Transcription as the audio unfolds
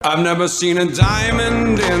I've never seen a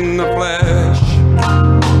diamond in the flesh.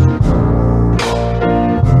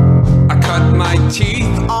 I cut my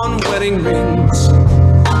teeth on wedding rings.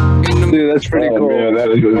 Dude, that's pretty cool. Man, that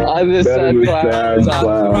is a sad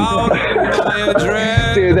clown.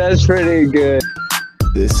 Dude, that's pretty good.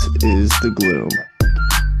 This is The Gloom,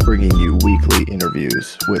 bringing you weekly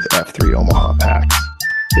interviews with F3 Omaha packs,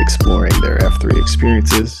 exploring their F3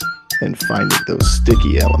 experiences and finding those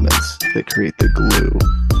sticky elements that create the glue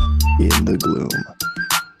in the gloom.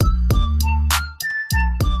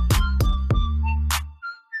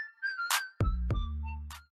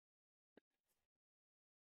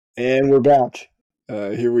 And we're back.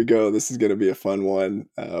 Here we go. This is going to be a fun one.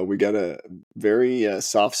 We got a very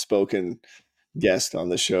soft-spoken guest on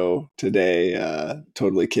the show today.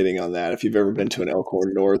 Totally kidding on that. If you've ever been to an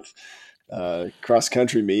Elkhorn North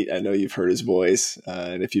cross-country meet, I know you've heard his voice.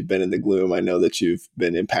 And if you've been in the gloom, I know that you've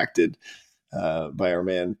been impacted by our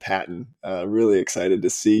man Patton. Really excited to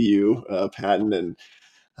see you, Patton. And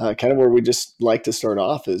kind of where we just like to start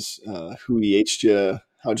off is who EH'd you,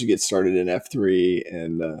 how'd you get started in F3,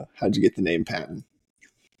 and how'd you get the name Patton?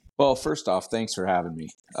 Well, first off, thanks for having me.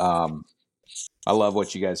 I love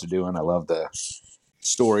what you guys are doing. I love the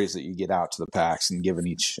stories that you get out to the packs and giving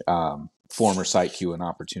each former Site Q an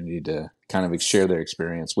opportunity to kind of share their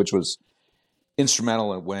experience, which was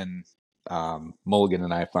instrumental when Mulligan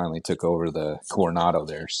and I finally took over the Coronado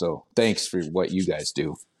there. So thanks for what you guys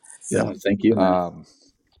do. Yeah, thank you.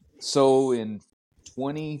 So in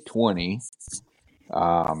 2020,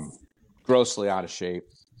 grossly out of shape,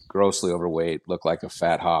 grossly overweight, looked like a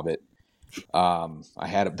fat hobbit. I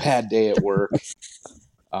had a bad day at work.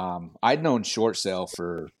 I'd known Short Sail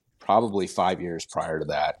for probably 5 years prior to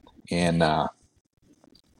that. And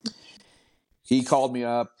he called me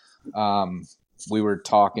up. We were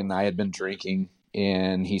talking. I had been drinking.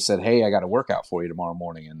 And he said, "Hey, I got a workout for you tomorrow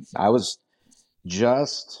morning." And I was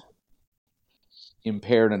just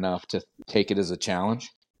impaired enough to take it as a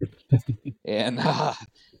challenge. And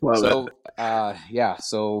so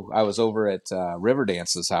I was over at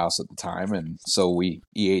Riverdance's house at the time, and so we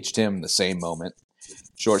EH'd him the same moment.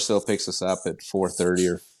 Short Sail picks us up at 4:30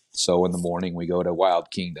 or so in the morning. We go to Wild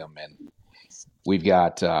Kingdom, and we've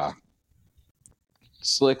got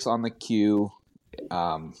Slicks on the queue.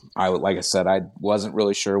 Like I said, I wasn't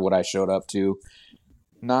really sure what I showed up to.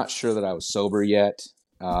 Not sure that I was sober yet.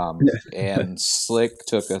 And Slick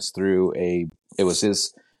took us through it was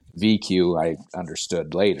his VQ, I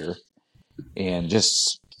understood later, and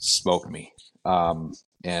just smoked me.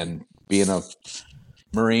 And being a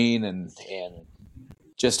Marine and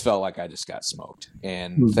just felt like I just got smoked.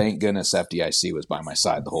 And thank goodness FDIC was by my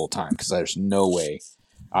side the whole time, because there's no way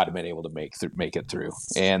I'd have been able to make it through.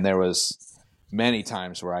 And there was many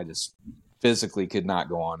times where I just physically could not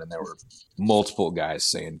go on, and there were multiple guys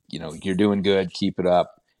saying, "You're doing good, keep it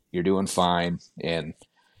up, you're doing fine." And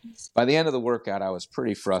by the end of the workout, I was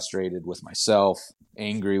pretty frustrated with myself,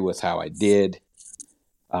 angry with how I did,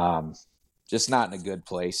 just not in a good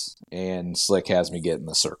place. And Slick has me get in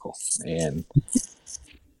the circle, and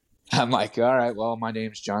I'm like, "All right, well, my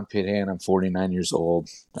name's John Pithan. I'm 49 years old.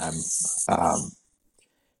 I'm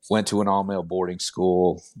went to an all-male boarding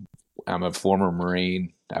school. I'm a former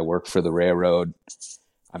Marine. I work for the railroad.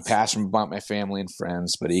 I'm passionate about my family and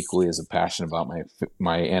friends, but equally as passionate about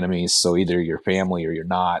my enemies. So either you're family or you're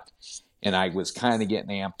not." And I was kind of getting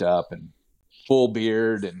amped up and full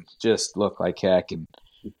beard and just looked like heck. And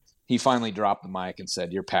he finally dropped the mic and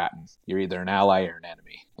said, "You're Patton. You're either an ally or an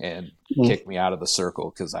enemy," and kicked me out of the circle,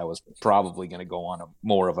 because I was probably going to go on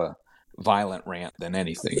more of a violent rant than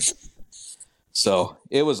anything. So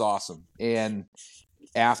it was awesome. And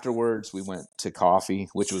afterwards, we went to coffee,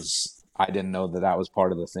 which was, I didn't know that was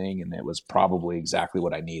part of the thing, and it was probably exactly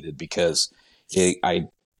what I needed, because I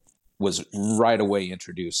was right away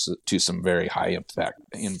introduced to some very high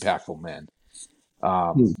impactful men.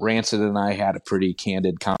 Rancid and I had a pretty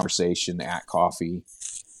candid conversation at coffee.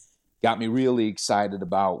 Got me really excited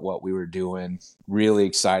about what we were doing, really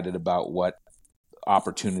excited about what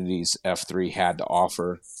opportunities F3 had to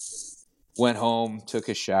offer. Went home, took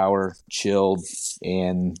a shower, chilled,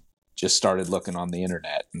 and just started looking on the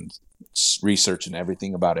internet and researching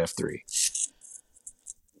everything about F3.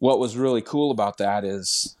 What was really cool about that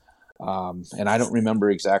is, and I don't remember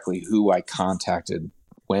exactly who I contacted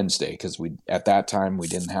Wednesday, because at that time we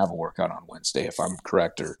didn't have a workout on Wednesday, if I'm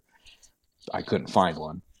correct, or I couldn't find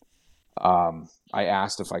one. I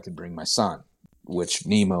asked if I could bring my son, which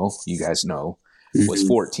Nemo, you guys know, was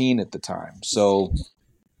 14 at the time. So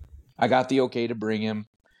I got the okay to bring him.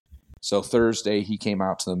 So Thursday he came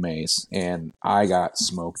out to the maze, and I got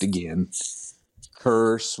smoked again.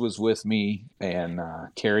 Curse was with me and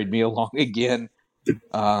carried me along again.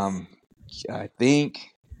 I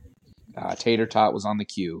think Tater Tot was on the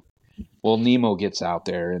queue. Well, Nemo gets out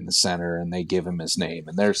there in the center and they give him his name.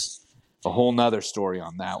 And there's a whole nother story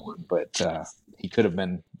on that one, but he could have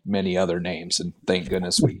been many other names. And thank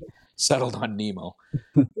goodness we settled on Nemo.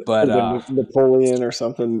 But Napoleon or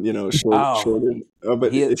something, shorter. Oh,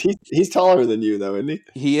 but he's taller than you though, isn't he?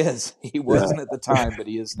 He is. He wasn't at the time, but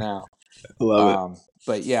he is now. I love it.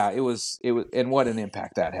 But yeah, it was, and what an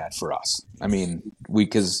impact that had for us. I mean,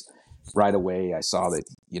 because right away I saw that,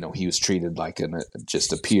 he was treated like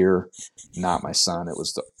just a peer, not my son. It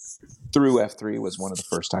was through F3 was one of the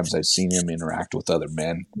first times I'd seen him interact with other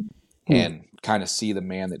men and kind of see the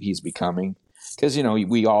man that he's becoming. Because,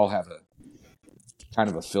 we all have a kind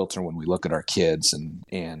of a filter when we look at our kids,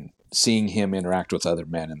 and seeing him interact with other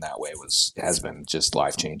men in that way has been just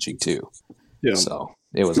life-changing too. Yeah. So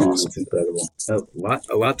it was awesome. It's incredible.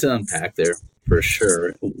 A lot to unpack there for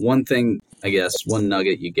sure. One thing, I guess, one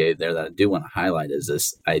nugget you gave there that I do want to highlight is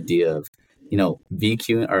this idea of,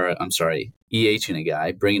 EHing a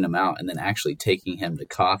guy, bringing him out, and then actually taking him to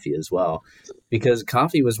coffee as well. Because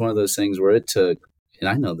coffee was one of those things where it took, and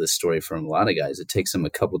I know this story from a lot of guys, it takes them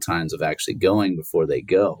a couple times of actually going before they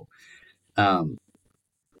go. I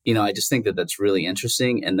just think that that's really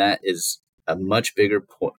interesting, and that is a much bigger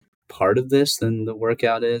part of this than the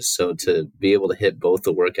workout is. So to be able to hit both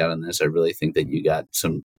the workout and this, I really think that you got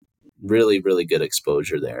some really, really good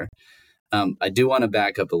exposure there. I do want to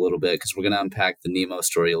back up a little bit because we're going to unpack the Nemo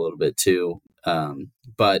story a little bit too.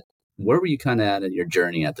 But where were you kind of at your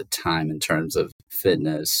journey at the time in terms of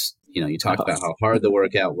fitness? You talked about how hard the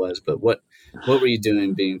workout was, but what were you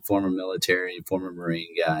doing being former military, former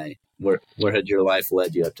Marine guy? Where had your life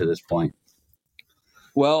led you up to this point?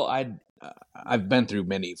 Well, I've been through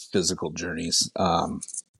many physical journeys.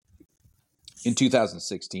 In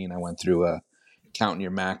 2016, I went through a counting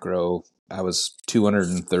your macro. I was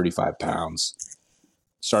 235 pounds.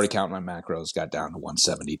 Started counting my macros, got down to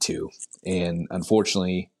 172. And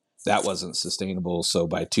unfortunately, that wasn't sustainable. So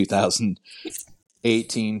by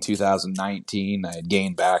 2018, 2019, I had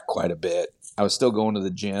gained back quite a bit. I was still going to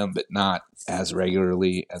the gym, but not as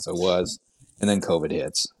regularly as I was. And then COVID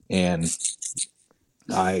hits, and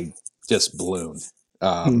I just ballooned.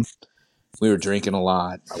 We were drinking a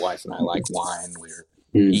lot. My wife and I like wine. We were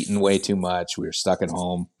eating way too much. We were stuck at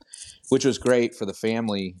home, which was great for the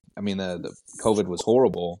family. I mean, the COVID was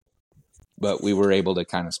horrible, but we were able to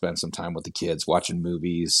kind of spend some time with the kids watching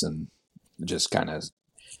movies and just kind of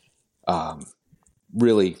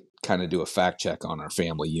really kind of do a fact check on our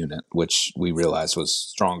family unit, which we realized was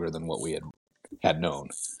stronger than what we had known.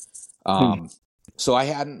 So I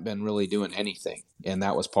hadn't been really doing anything. And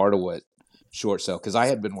that was part of what Short Sale, because I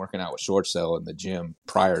had been working out with Short Sale in the gym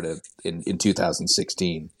prior to in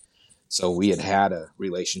 2016. So we had a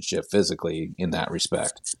relationship physically in that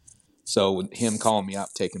respect. So him calling me up,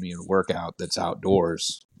 taking me to a workout that's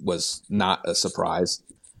outdoors was not a surprise.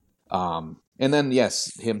 And then,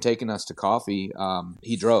 yes, him taking us to coffee,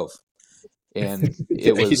 he drove. And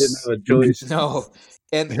it was... He didn't have a choice. No.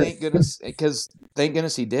 And thank goodness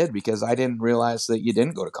he did, because I didn't realize that you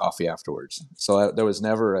didn't go to coffee afterwards. So there was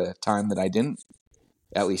never a time that I didn't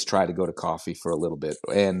at least try to go to coffee for a little bit.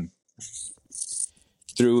 And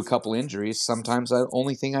through a couple injuries, sometimes the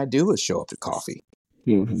only thing I do is show up to coffee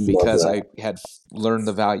because I had learned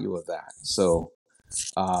the value of that. So,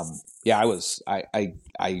 I've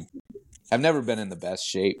never been in the best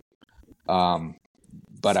shape.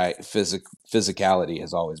 But physicality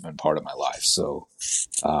has always been part of my life. So,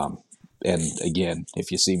 and again,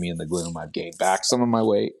 if you see me in the gloom, I've gained back some of my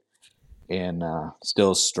weight and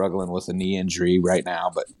still struggling with a knee injury right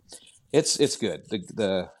now, but it's good.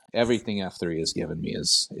 The everything F3 has given me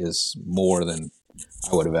is more than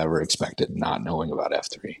I would have ever expected, not knowing about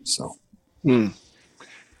F3. So,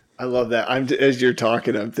 I love that. As you're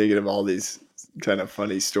talking, I'm thinking of all these kind of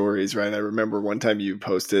funny stories, right? I remember one time you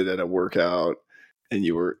posted at a workout and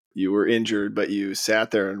you were injured, but you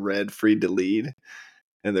sat there and read Free to Lead.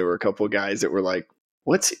 And there were a couple of guys that were like,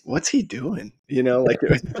 what's he doing? Like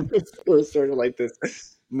it was sort of like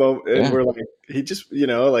this moment. And we're like, he just,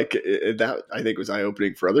 that I think was eye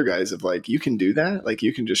opening for other guys of like, you can do that. Like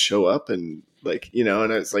you can just show up and like,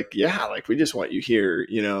 and it's like, yeah, like we just want you here.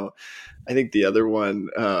 I think the other one,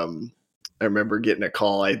 I remember getting a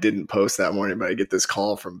call. I didn't post that morning, but I get this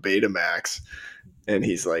call from Betamax and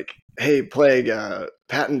he's like, hey, Plague,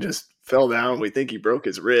 Patton just fell down. We think he broke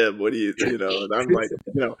his rib. What do you know? And I'm like,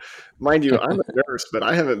 mind you, I'm a nurse, but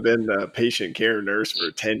I haven't been a patient care nurse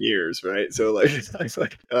for 10 years, right? So like, I was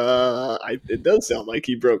like, it does sound like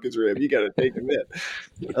he broke his rib. You got to take him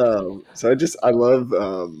in. So I love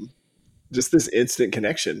just this instant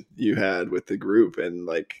connection you had with the group and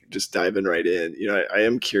like just diving right in. I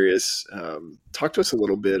am curious. Talk to us a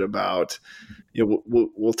little bit about,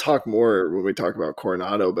 we'll talk more when we talk about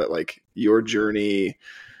Coronado, but like your journey,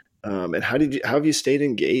 and how have you stayed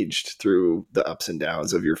engaged through the ups and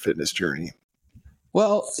downs of your fitness journey?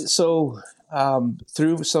 Well, so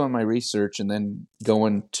through some of my research and then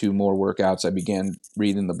going to more workouts, I began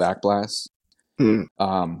reading the back blasts, and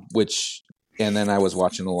then I was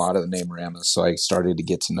watching a lot of the Namoramas, so I started to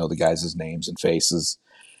get to know the guys' names and faces.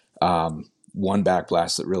 One back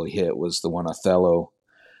blast that really hit was the one Othello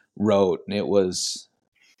wrote, and it was,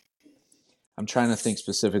 I'm trying to think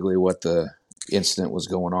specifically what the incident was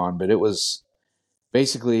going on, but it was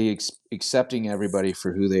basically accepting everybody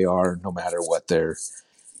for who they are, no matter what their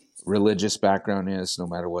religious background is, no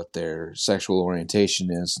matter what their sexual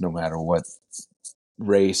orientation is, no matter what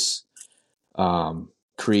race,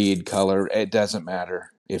 creed, color, it doesn't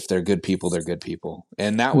matter. If they're good people, they're good people.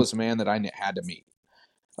 And that was a man that I had to meet.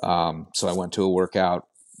 So I went to a workout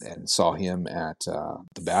and saw him at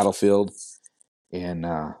the battlefield, and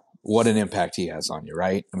what an impact he has on you,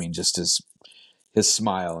 right? I mean, just his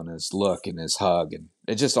smile and his look and his hug and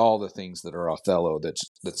just all the things that are Othello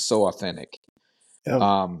that's so authentic. Yep.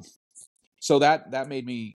 So that made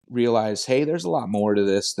me realize, hey, there's a lot more to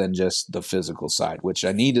this than just the physical side, which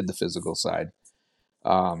I needed the physical side.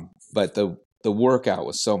 But the workout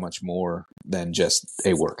was so much more than just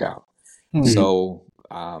a workout. Mm-hmm. So,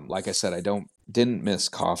 like I said, didn't miss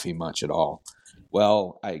coffee much at all.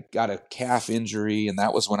 Well, I got a calf injury, and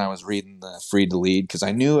that was when I was reading the Free to Lead, because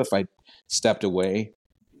I knew if I stepped away,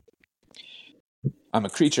 I'm a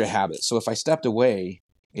creature of habit. So if I stepped away,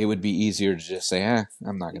 it would be easier to just say,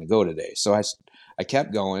 I'm not going to go today. So I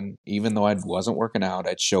kept going, even though I wasn't working out.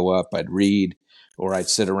 I'd show up, I'd read, or I'd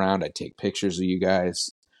sit around, I'd take pictures of you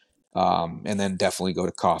guys, and then definitely go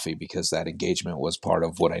to coffee, because that engagement was part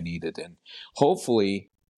of what I needed. And hopefully,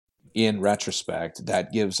 in retrospect,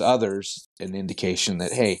 that gives others an indication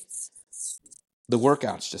that, hey, the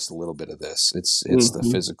workout's just a little bit of this. It's the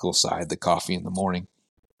physical side, the coffee in the morning.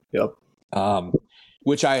 Yep.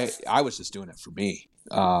 Which I was just doing it for me.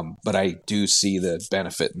 But I do see the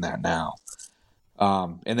benefit in that now.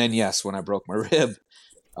 And then, yes, when I broke my rib,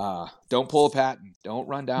 don't pull a Patton. Don't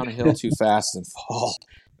run down a hill too fast and fall,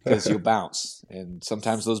 because you'll bounce. And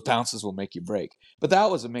sometimes those bounces will make you break. But that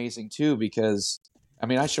was amazing too, because I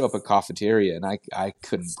mean, I show up at cafeteria and I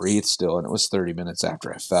couldn't breathe still. And it was 30 minutes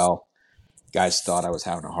after I fell. Guys thought I was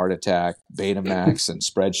having a heart attack. Betamax and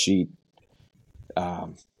spreadsheet.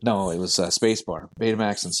 No, it was Spacebar.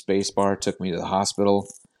 Betamax and Spacebar took me to the hospital.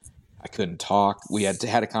 I couldn't talk. We had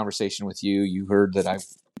a conversation with you. You heard that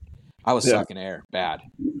I was sucking air bad.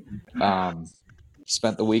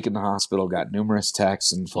 Spent the week in the hospital, got numerous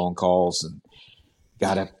texts and phone calls, and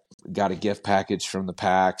got a gift package from the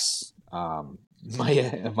PAX.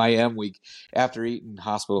 My M week after eating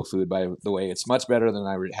hospital food, by the way, it's much better than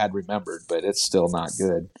I had remembered, but it's still not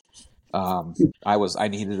good. I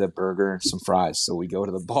needed a burger and some fries. So we go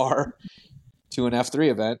to the bar to an F3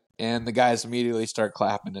 event, and the guys immediately start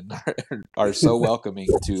clapping and are so welcoming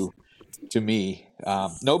to me.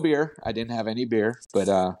 No beer. I didn't have any beer, but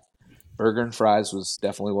burger and fries was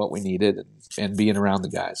definitely what we needed, and being around the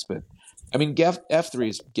guys. But I mean, F3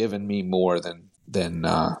 has given me more than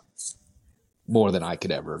I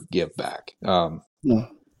could ever give back.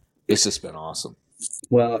 It's just been awesome.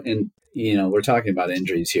 Well, and we're talking about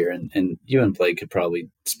injuries here, and you and Blake could probably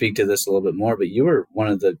speak to this a little bit more, but you were one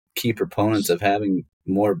of the key proponents of having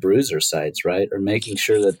more Bruiser sites, right? Or making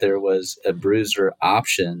sure that there was a Bruiser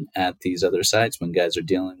option at these other sites when guys are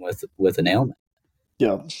dealing with an ailment.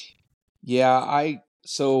 Yeah. Yeah.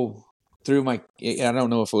 So through I don't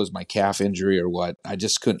know if it was my calf injury or what, I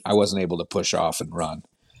wasn't able to push off and run.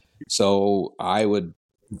 So I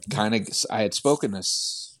had spoken to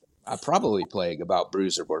probably Plague about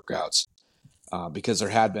Bruiser workouts, because there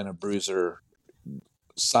had been a Bruiser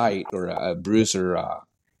site or a Bruiser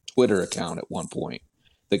Twitter account at one point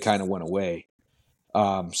that kind of went away.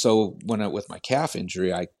 So with my calf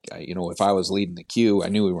injury, I if I was leading the queue, I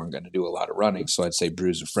knew we weren't going to do a lot of running. So I'd say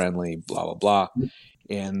Bruiser friendly, blah, blah, blah.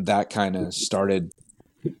 And that kind of started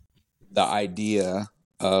the idea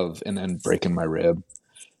of, and then breaking my rib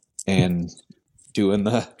and doing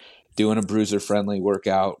a Bruiser friendly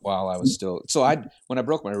workout while I was still. So when I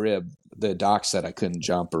broke my rib, the doc said I couldn't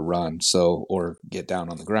jump or run, or get down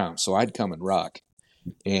on the ground. So I'd come and ruck,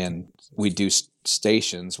 and we do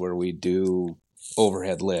stations where we do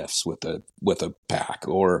overhead lifts with a pack,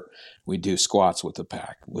 or we do squats with a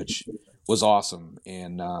pack, which was awesome.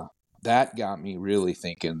 And that got me really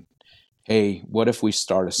thinking, hey, what if we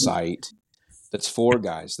start a site that's for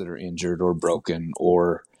guys that are injured or broken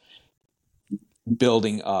or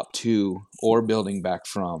building up to or building back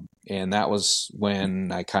from? And that was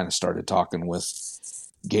when I kind of started talking with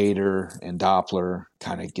Gator and Doppler,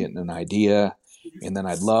 kind of getting an idea. And then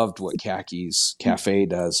I loved what Khaki's Cafe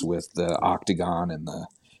does with the Octagon and the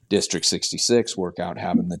District 66 workout,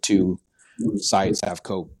 having the two sites have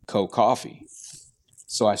coffee.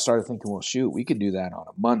 So I started thinking, well, shoot, we could do that on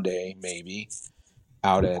a Monday, maybe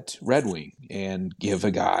out at Red Wing, and give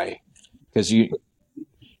a guy, because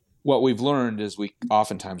what we've learned is we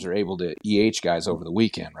oftentimes are able to EH guys over the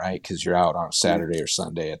weekend, right? Because you're out on a Saturday or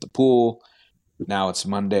Sunday at the pool. Now it's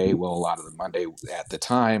Monday. Well, a lot of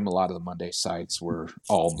the Monday sites were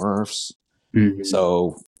all Murphs. Mm-hmm.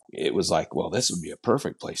 So it was like, well, this would be a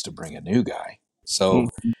perfect place to bring a new guy. So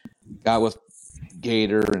got with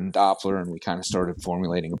Gator and Doppler, and we kind of started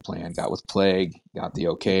formulating a plan. Got with Plague, got the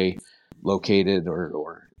okay located,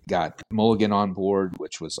 or got Mulligan on board,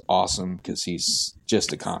 which was awesome because he's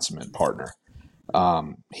just a consummate partner.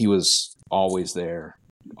 He was always there,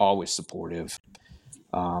 always supportive.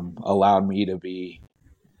 Allowed me to be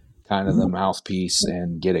kind of the mouthpiece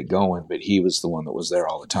and get it going, but he was the one that was there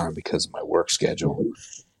all the time because of my work schedule.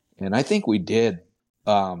 And I think we did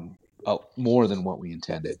more than what we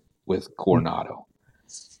intended with Coronado.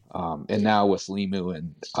 And now with Limu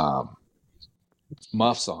and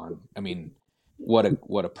Muffs on, I mean, what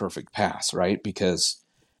a perfect pass, right? Because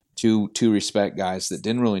two respect guys that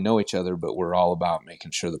didn't really know each other, but were all about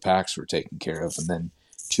making sure the packs were taken care of, and then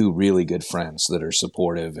two really good friends that are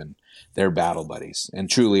supportive, and they're battle buddies, and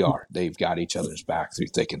truly are. They've got each other's back through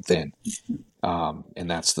thick and thin. And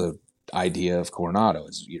that's the idea of Coronado,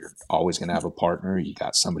 is you're always going to have a partner. You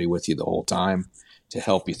got somebody with you the whole time to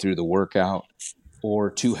help you through the workout or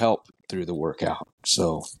to help through the workout.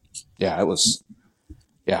 So yeah,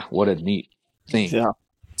 what a neat thing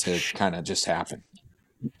to kind of just happen.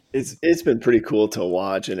 It's been pretty cool to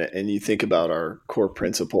watch, and you think about our core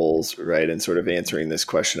principles, right? And sort of answering this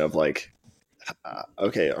question of like,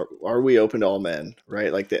 okay, are we open to all men,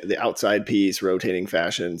 right? Like the outside piece, rotating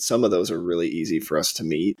fashion, some of those are really easy for us to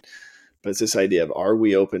meet, but it's this idea of, are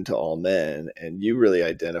we open to all men? And you really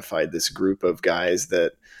identified this group of guys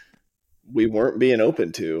that we weren't being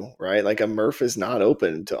open to, right? Like a Murph is not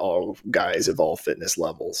open to all guys of all fitness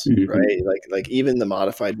levels, right? Like even the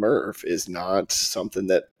modified Murph is not something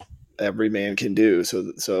that every man can do. So,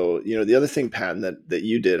 the other thing, Patton, that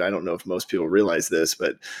you did, I don't know if most people realize this,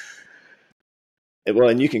 but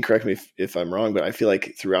and you can correct me if I'm wrong, but I feel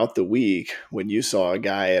like throughout the week, when you saw a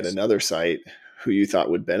guy at another site who you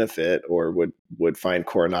thought would benefit or would find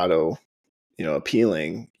Coronado,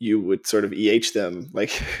 appealing, you would sort of EH them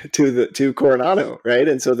like to Coronado, right?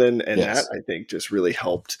 And so then, Yes. that I think just really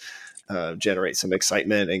helped generate some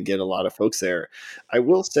excitement and get a lot of folks there. I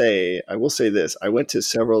will say this: I went to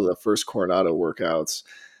several of the first Coronado workouts,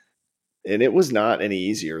 and it was not any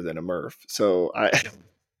easier than a Murph. So I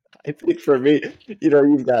think for me,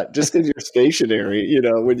 you've got, just because you're stationary,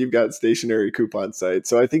 when you've got stationary coupon sites.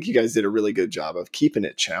 So I think you guys did a really good job of keeping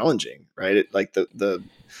it challenging, right? It, like the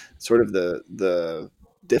sort of the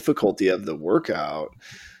difficulty of the workout.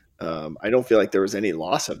 I don't feel like there was any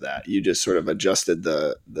loss of that. You just sort of adjusted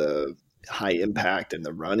the high impact and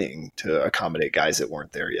the running to accommodate guys that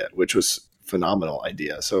weren't there yet, which was phenomenal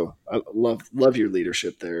idea. So I love your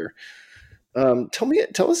leadership there.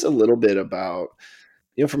 Tell us a little bit about,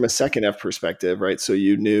 from a second F perspective, right? So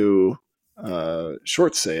you knew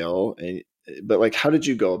short sale, but like, how did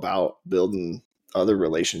you go about building other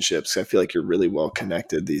relationships? I feel like you're really well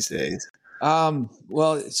connected these days. Thank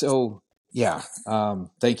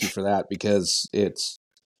you for that, because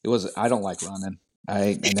I don't like running.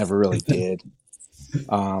 I never really did.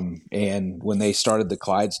 And when they started the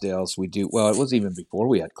Clydesdales, it wasn't even before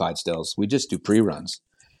we had Clydesdales. We just do pre-runs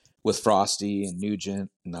with Frosty and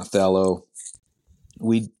Nugent and Othello.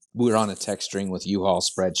 We were on a text string with U-Haul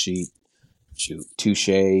spreadsheet.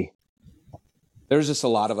 Touche. There's just a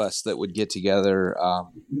lot of us that would get together,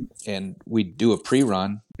 and we'd do a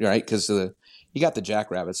pre-run, right? Because you got the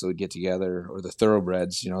Jackrabbits that would get together, or the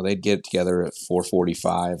Thoroughbreds. They'd get together at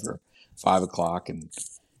 4:45 or 5:00 and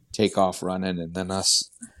take off running, and then us.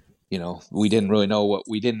 We didn't really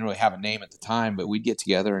have a name at the time, but we'd get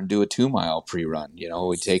together and do a 2-mile pre-run.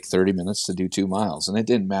 We'd take 30 minutes to do 2 miles, and it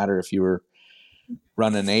didn't matter if you were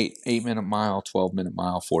running 8-minute mile, 12-minute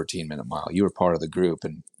mile, 14-minute mile. You were part of the group,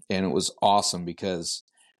 and it was awesome because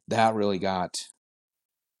that really got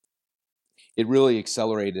it really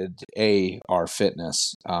accelerated our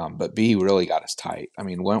fitness, but B, really got us tight. I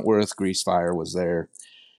mean, Wentworth, Greasefire was there,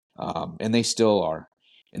 and they still are.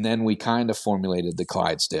 And then we kind of formulated the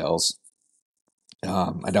Clydesdales.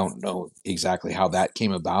 I don't know exactly how that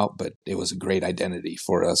came about, but it was a great identity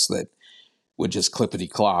for us that would just clippity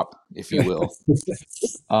clop, if you will. Who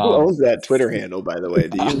owns that Twitter handle, by the way?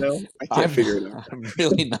 Do you know? I can't figure it out. I'm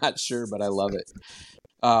really not sure, but I love it.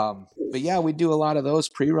 But yeah, we do a lot of those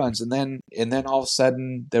pre-runs, and then all of a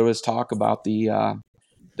sudden there was talk about the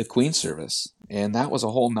Queen Service, and that was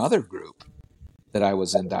a whole nother group that I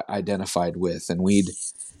was identified with, and we'd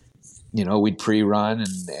pre-run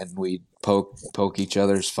and we'd poke each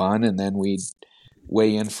other's fun, and then we'd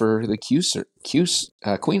weigh in for the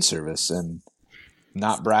Queen Service. And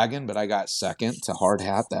not bragging, but I got second to Hard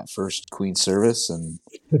Hat that first Queen Service, and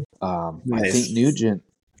Nice.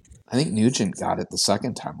 I think Nugent got it the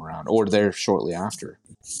second time around, or there shortly after.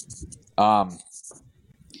 It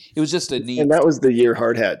was just a neat. And that was the year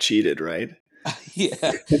Hard Hat cheated, right?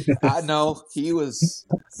 Yeah, no, he was,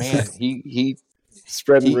 man. He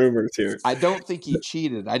spreading rumors here. I don't think he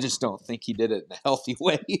cheated. I just don't think he did it in a healthy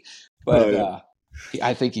way. But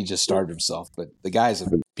I think he just starved himself. But the guy's a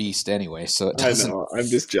beast anyway, so it doesn't. I know. I'm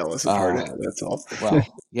just jealous of Hard Hat. That's all. Well,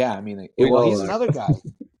 yeah. I mean, he's another guy.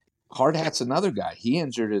 Hard Hat's another guy. He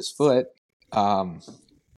injured his foot I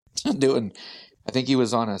think he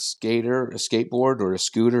was on a skateboard or a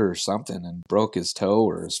scooter or something, and broke his toe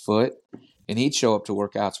or his foot. And he'd show up to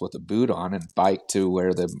workouts with a boot on and bike to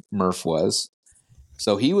where the Murph was.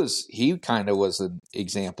 So he kind of was an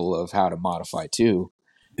example of how to modify too.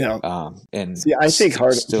 Yeah. And see, I think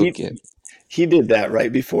he did that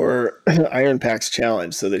right before Iron Pack's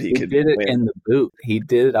challenge so that he could did it win. In the boot. He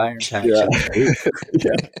did Iron Pack. Yeah. Yeah,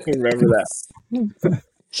 I remember that.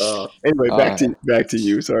 Anyway, back to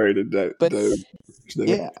you. Sorry to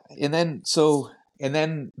yeah, and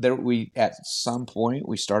then we at some point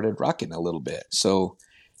we started rucking a little bit. So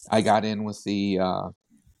I got in with the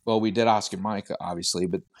we did Oscar Mike obviously,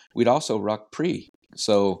 but we'd also ruck pre.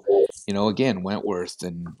 So again, Wentworth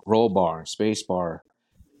and Roll Bar and Space Bar,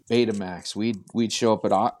 Betamax. We'd show up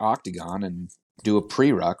at Octagon and do a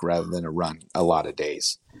pre-ruck rather than a run a lot of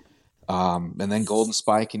days. And then Golden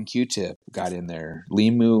Spike and Q-Tip got in there.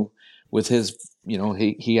 Limu with his,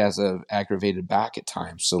 he has a aggravated back at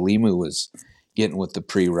times. So Limu was getting with the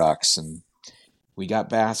pre-rucks, and we got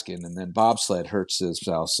Baskin, and then Bobsled hurts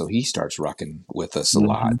himself. So he starts rucking with us a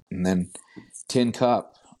lot. And then Tin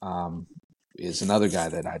Cup is another guy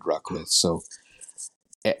that I'd ruck with. So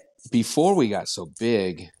before we got so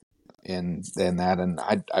big and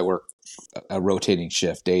I work a rotating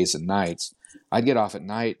shift days and nights, I'd get off at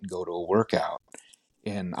night and go to a workout,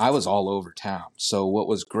 and I was all over town. So what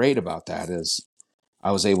was great about that is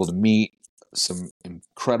I was able to meet some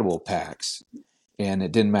incredible packs, and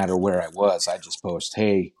it didn't matter where I was. I just post,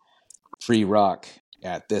 hey, free ruck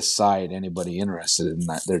at this site. Anybody interested in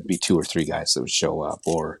that? There'd be 2 or 3 guys that would show up,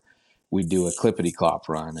 or we'd do a clippity clop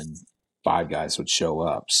run and 5 guys would show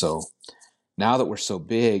up. So now that we're so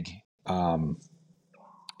big,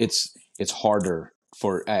 it's harder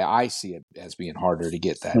I see it as being harder to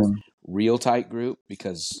get that real tight group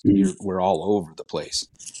because we're all over the place.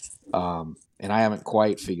 And I haven't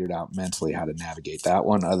quite figured out mentally how to navigate that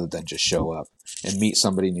one other than just show up and meet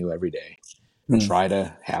somebody new every day. Try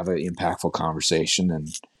to have an impactful conversation and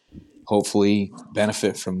hopefully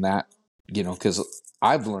benefit from that, because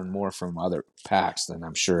I've learned more from other packs than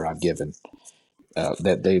I'm sure I've given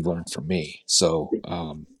that they've learned from me. So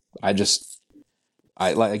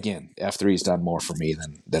again, F3's done more for me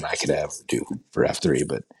than I could ever do for F3.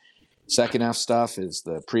 But second F stuff is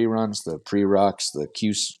the pre-runs, the pre-rucks, the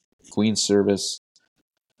Queen Service,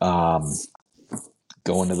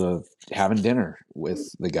 going to having dinner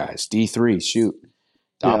with the guys. D3, shoot.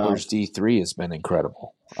 Doppler's D3 has been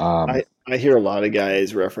incredible. I hear a lot of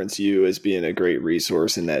guys reference you as being a great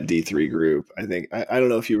resource in that D3 group. I think, I don't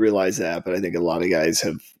know if you realize that, but I think a lot of guys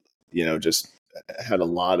have, just had a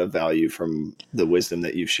lot of value from the wisdom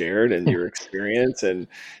that you've shared and your experience, and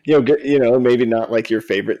maybe not like your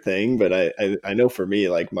favorite thing, but I know for me,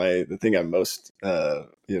 like the thing I'm most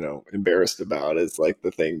embarrassed about is like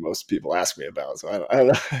the thing most people ask me about. So I don't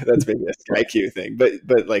know. That's maybe a IQ thing, but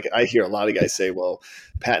like I hear a lot of guys say, well,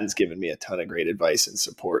 Patton's given me a ton of great advice and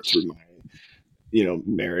support through my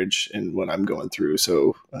marriage and what I'm going through.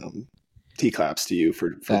 So T-claps to you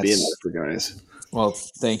for being there for guys. Well,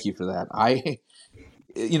 thank you for that.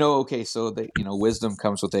 So wisdom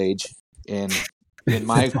comes with age. And in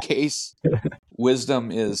my case,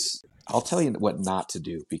 wisdom is, I'll tell you what not to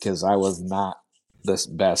do, because I was not the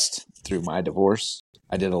best through my divorce.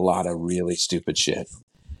 I did a lot of really stupid shit.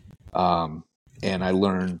 And I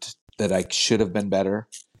learned that I should have been better.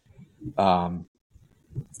 And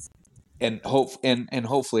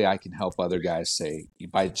hopefully I can help other guys say,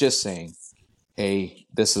 by just saying, hey,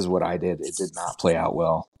 this is what I did. It did not play out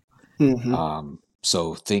well. Mm-hmm.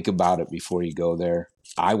 So think about it before you go there.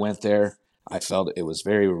 I went there. I felt it was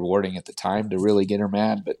very rewarding at the time to really get her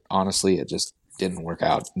mad, but honestly, it just didn't work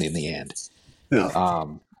out in the end. Yeah.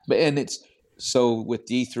 But it's so with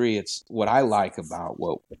D3, it's what I like about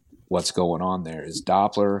what's going on there is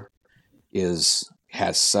Doppler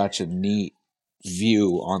has such a neat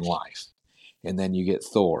view on life, and then you get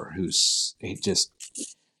Thor, who's just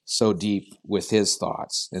so deep with his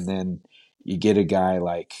thoughts, and then you get a guy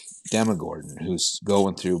like Demogorgon who's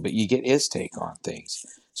going through, but you get his take on things.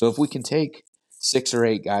 So if we can take 6 or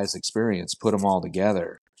 8 guys' experience, put them all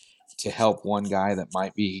together to help one guy that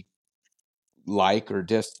might be like or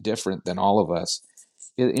different than all of us,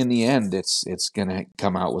 in the end, it's going to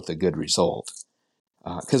come out with a good result.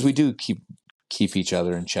 Because we do keep each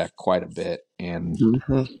other in check quite a bit, and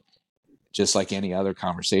just like any other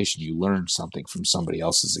conversation, you learn something from somebody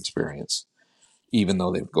else's experience. Even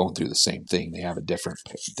though they're going through the same thing, they have a different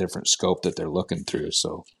scope that they're looking through.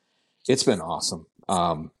 So it's been awesome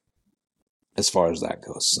as far as that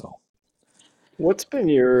goes. So what's been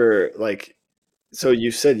your so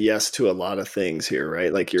you said yes to a lot of things here,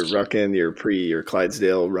 right? Like you're rucking, you're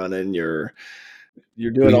Clydesdale running, you're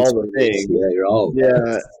doing all the things. Yeah, you're all.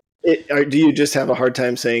 Yeah. Do you just have a hard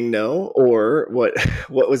time saying no, or what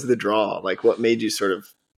was the draw? Like what made you sort of,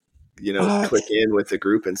 click in with the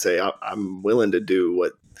group and say, I'm willing to do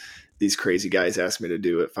what these crazy guys asked me to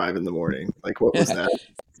do at 5 a.m. Like, what was that?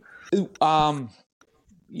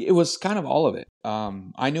 It was kind of all of it.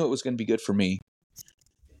 I knew it was going to be good for me.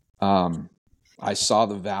 I saw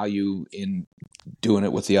the value in doing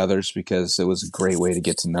it with the others because it was a great way to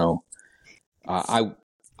get to know. I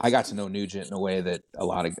got to know Nugent in a way that a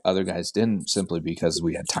lot of other guys didn't, simply because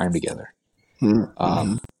we had time together.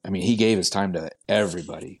 Mm-hmm. I mean, he gave his time to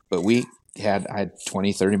everybody, but I had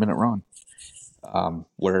 20, 30-minute run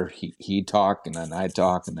where he'd talk and then I'd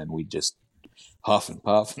talk, and then we'd just huff and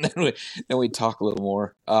puff, and then we'd talk a little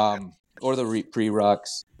more, or the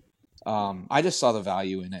pre-rucks. I just saw the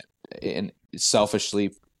value in it, and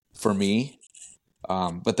selfishly for me,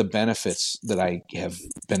 but the benefits that I have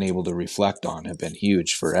been able to reflect on have been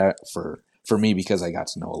huge for me, because I got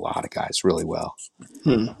to know a lot of guys really well.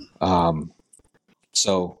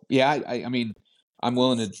 So yeah, I mean, I'm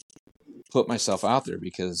willing to put myself out there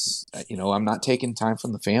because, I'm not taking time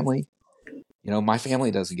from the family. My family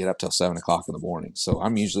doesn't get up till 7:00 in the morning. So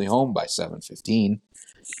I'm usually home by 7:15.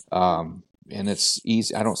 And it's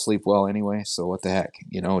easy. I don't sleep well anyway. So what the heck,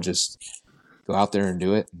 just go out there and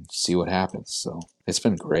do it and see what happens. So it's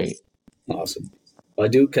been great. Awesome. Well, I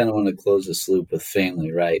do kind of want to close this loop with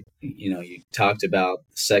family, right? You talked about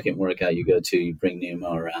the second workout you go to, you bring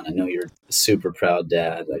Nemo around. I know you're a super proud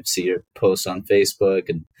dad. I see your posts on Facebook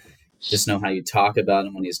and just know how you talk about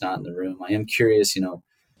him when he's not in the room. I am curious,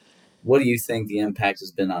 what do you think the impact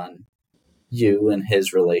has been on you and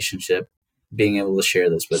his relationship, being able to share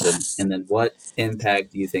this with him? And then what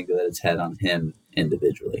impact do you think that it's had on him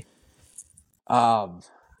individually?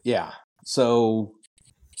 Yeah. So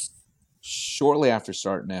shortly after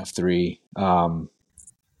starting F3,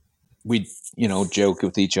 we, joke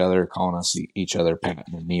with each other, calling us each other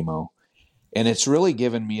Patton and Nemo. And it's really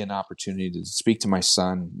given me an opportunity to speak to my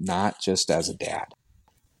son, not just as a dad.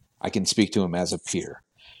 I can speak to him as a peer,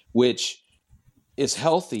 which is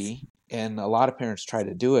healthy. And a lot of parents try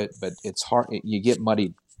to do it, but it's hard. You get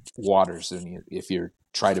muddied waters if you're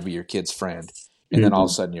try to be your kid's friend, and then all of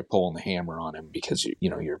a sudden you're pulling the hammer on him because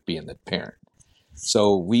you're being the parent.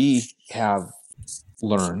 So we have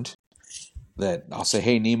learned that I'll say,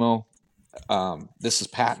 "Hey, Nemo, this is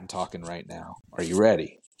Patton talking right now. Are you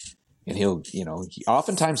ready?" And he'll,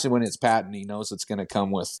 oftentimes when it's Patton, he knows it's going to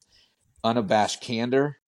come with unabashed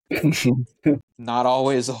candor. Not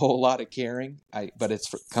always a whole lot of caring, but it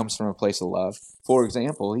comes from a place of love. For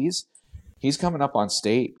example, he's coming up on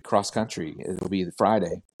state cross country. It'll be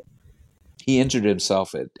Friday. He injured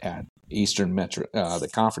himself at Eastern Metro, the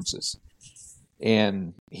conferences,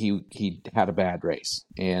 and he had a bad race.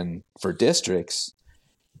 And for districts,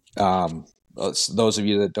 those of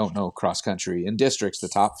you that don't know cross country, in districts, the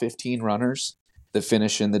top 15 runners that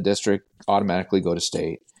finish in the district automatically go to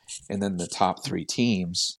state, and then the top 3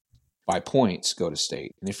 teams by points go to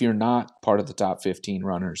state. And if you're not part of the top 15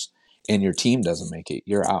 runners and your team doesn't make it,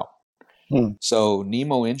 you're out. So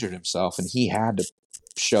Nemo injured himself, and he had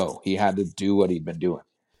to do what he'd been doing.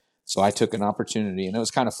 So I took an opportunity, and it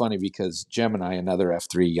was kind of funny because Gemini, another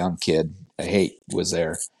F3 young kid, was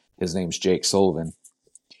there. His name's Jake Sullivan.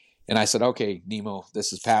 And I said, okay, Nemo,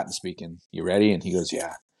 this is Patton speaking. You ready? And he goes,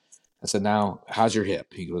 yeah. I said, now, how's your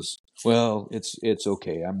hip? He goes, well, it's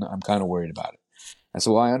okay. I'm kind of worried about it. I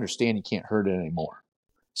said, well, I understand you can't hurt it anymore.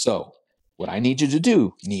 So what I need you to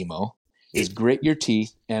do, Nemo, is grit your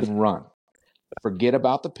teeth and run. Forget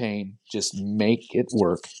about the pain. Just make it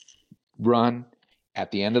work. Run.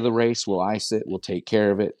 At the end of the race, we'll ice it. We'll take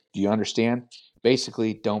care of it. Do you understand?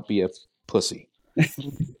 Basically, don't be a pussy.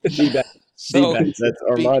 So That's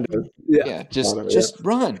Armando. yeah, just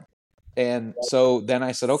run. And so then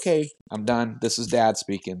I said, okay, I'm done. This is Dad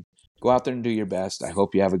speaking. Go out there and do your best. I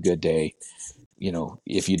hope you have a good day. You know,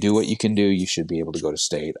 if you do what you can do, you should be able to go to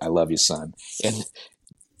state. I love you, son. And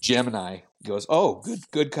Gemini goes, oh,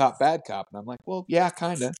 good cop, bad cop. And I'm like, well, yeah,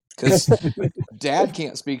 kind of. Because Dad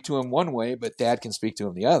can't speak to him one way, but Dad can speak to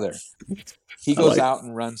him the other. He goes out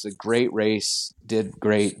and runs a great race, did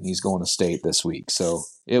great, and he's going to state this week. So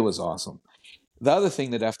it was awesome. The other thing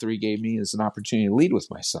that F3 gave me is an opportunity to lead with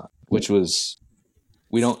my son, which was,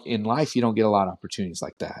 in life, you don't get a lot of opportunities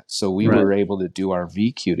like that. So we were able to do our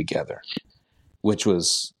VQ together, which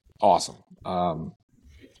was awesome.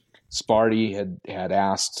 Sparty had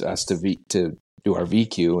asked us to do our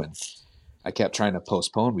VQ, and I kept trying to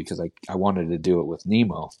postpone because I wanted to do it with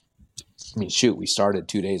Nemo. I mean, shoot, we started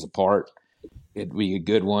 2 days apart. It'd be a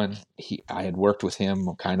good one. I had worked with him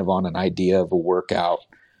kind of on an idea of a workout,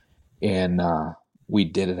 and we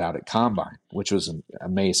did it out at Combine, which was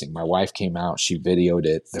amazing. My wife came out. She videoed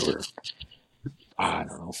it. There were, I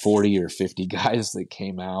don't know, 40 or 50 guys that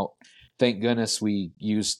came out. Thank goodness we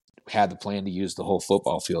had the plan to use the whole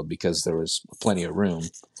football field because there was plenty of room.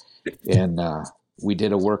 And we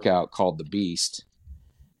did a workout called the Beast,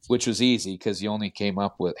 which was easy because you only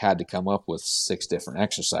had to come up with 6 different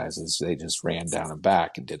exercises. They just ran down and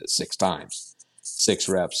back and did it 6 times, 6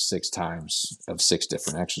 reps, 6 times of 6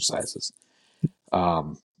 different exercises.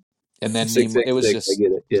 And then Nemo, it was just, I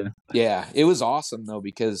get it. Yeah, it was awesome though,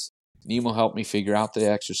 because Nemo helped me figure out the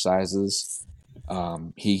exercises.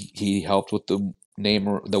 He helped with the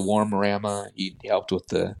warm-rama. He helped with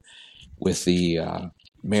the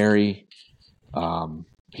Mary.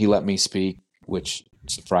 He let me speak, which,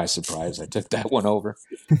 surprise, I took that one over.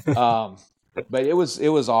 But it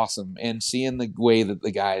was awesome. And seeing the way that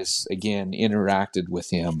the guys, again, interacted with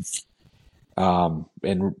him,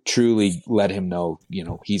 and truly let him know,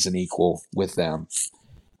 he's an equal with them,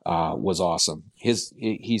 was awesome. He's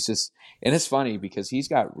just, and it's funny because he's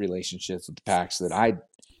got relationships with the packs that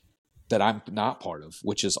I'm not part of,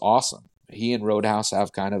 which is awesome. He and Roadhouse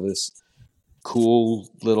have kind of this cool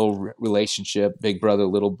little relationship, big brother,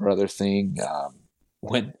 little brother thing.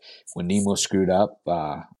 When Nemo screwed up,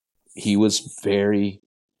 there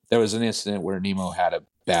was an incident where Nemo had a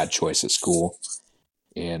bad choice at school,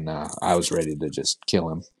 and I was ready to just kill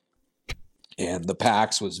him. And the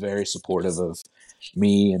PAX was very supportive of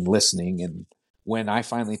me and listening. And when I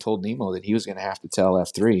finally told Nemo that he was going to have to tell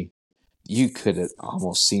F3, you could have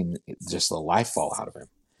almost seen just the life fall out of him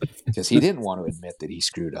because he didn't want to admit that he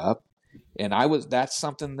screwed up. And that's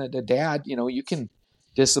something that a dad, you can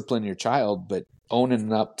discipline your child, but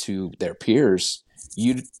owning up to their peers,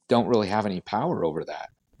 you don't really have any power over that.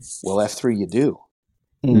 Well, F3, you do.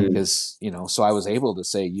 Because, so I was able to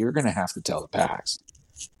say, you're going to have to tell the PAX.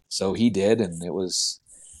 So he did. And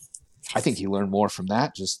I think he learned more from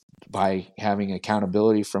that just by having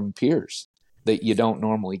accountability from peers that you don't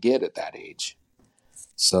normally get at that age.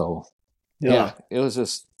 So, yeah it was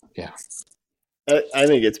just, yeah. I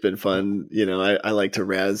think it's been fun. I like to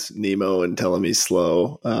razz Nemo and tell him he's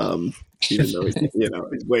slow, even though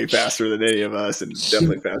he's way faster than any of us and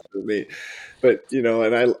definitely faster than me. But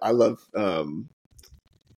and I love.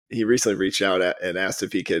 He recently reached out and asked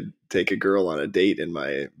if he could take a girl on a date in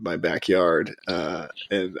my backyard,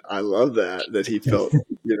 and I love that he felt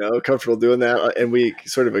comfortable doing that. And we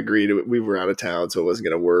sort of agreed. We were out of town, so it wasn't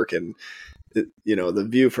going to work. And the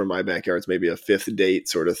view from my backyard is maybe a 5th date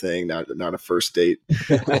sort of thing, not a first date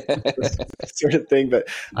sort of thing. But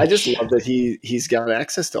I just love that he's got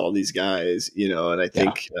access to all these guys, and I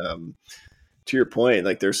think to your point,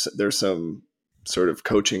 like there's some sort of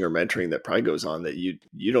coaching or mentoring that probably goes on that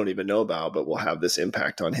you don't even know about, but will have this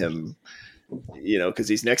impact on him, because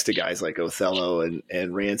he's next to guys like Othello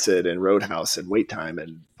and Rancid and Roadhouse and Wait Time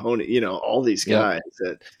and Pony, all these guys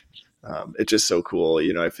that, it's just so cool.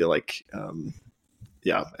 I feel like,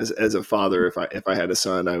 as a father, if I had a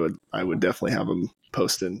son, I would definitely have him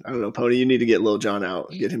posting. I don't know, Pony. You need to get Lil John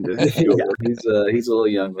out. Get him to do Yeah, it. he's a little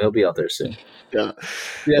young. He'll be out there soon. Yeah.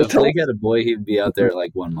 Yeah, Well, if Blake had a boy, he'd be out there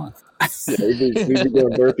like 1 month. yeah, we'd be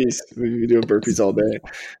doing burpees. We'd be doing burpees all day.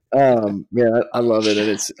 Man, I love it, and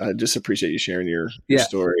it's I just appreciate you sharing your Yeah.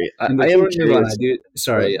 story. And I before am we move on,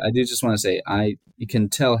 curious. I do just want to say, you can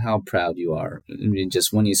tell how proud you are. I mean,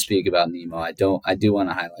 just when you speak about Nemo, I do want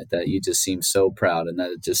to highlight that you just seem so proud, and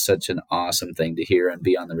that is just such an awesome thing to hear and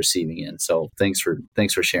be on the receiving end. So thanks for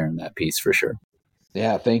sharing that piece for sure.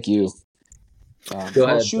 Yeah, thank you. Go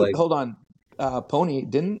ahead, shoot, Blake. hold on, Pony.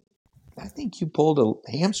 I think you pulled a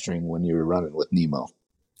hamstring when you were running with Nemo?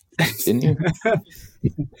 Didn't you?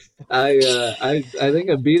 I think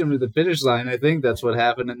I beat him to the finish line. I think that's what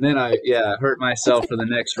happened, and then I hurt myself for the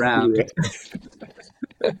next round.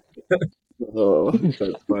 Oh,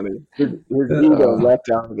 that's funny. His ego left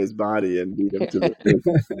out of his body and beat him to the finish.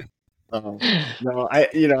 No,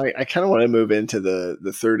 I kind of want to move into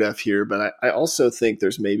the third F here, but I also think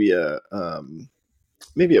there's maybe a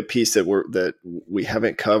piece that we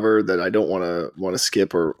haven't covered that I don't want to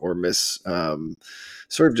skip or miss.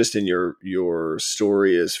 Sort of just in your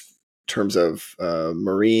story is terms of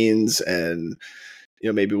Marines and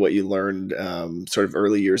maybe what you learned sort of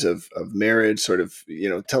early years of marriage. Sort of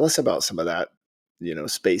tell us about some of that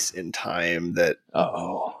space and time that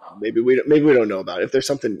maybe we don't know about. If there's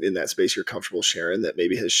something in that space you're comfortable sharing that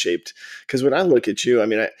maybe has shaped, because when I look at you, I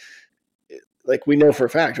mean, like we know for a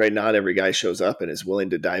fact, right? Not every guy shows up and is willing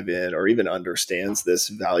to dive in or even understands this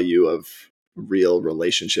value of real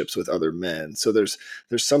relationships with other men. So there's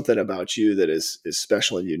something about you that is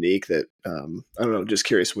special and unique that I don't know. Just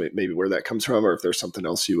curious, maybe where that comes from, or if there's something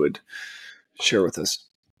else you would share with us.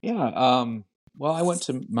 Yeah. Well, I went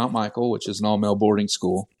to Mount Michael, which is an all-male boarding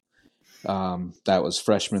school. That was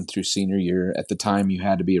freshman through senior year. At the time, you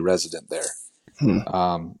had to be a resident there.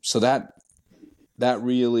 So that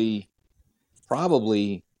really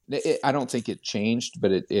probably, I don't think it changed,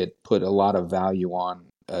 but it put a lot of value on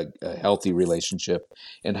a healthy relationship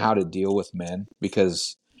and how to deal with men,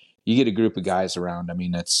 because you get a group of guys around. I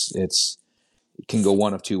mean, it can go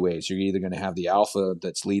one of two ways. You're either going to have the alpha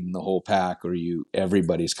that's leading the whole pack, or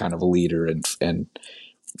everybody's kind of a leader, and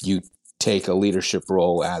you take a leadership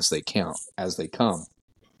role as they come.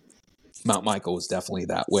 Mount Michael was definitely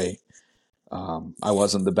that way. I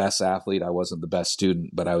wasn't the best athlete. I wasn't the best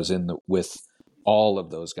student, but I was with all of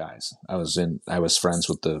those guys. I was friends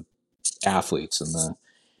with the athletes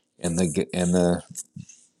and the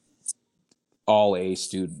all A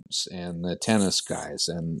students and the tennis guys.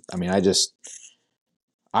 And I mean,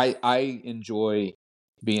 I enjoy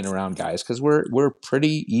being around guys because we're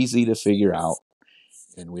pretty easy to figure out,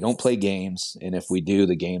 and we don't play games. And if we do,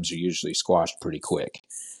 the games are usually squashed pretty quick.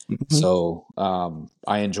 Mm-hmm. So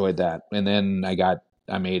I enjoyed that. And then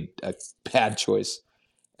I made a bad choice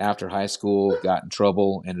after high school, got in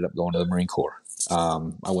trouble, ended up going to the Marine Corps.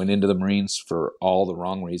 I went into the Marines for all the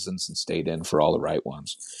wrong reasons and stayed in for all the right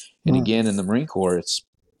ones. And again, in the Marine Corps,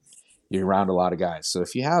 you're around a lot of guys. So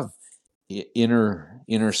if you have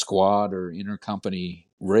inner squad or inner company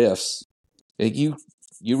rifts, you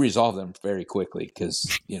resolve them very quickly,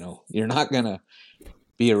 because you're not going to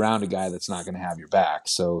be around a guy that's not going to have your back.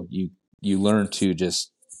 So you learn to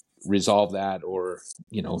just resolve that, or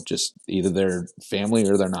just either they're family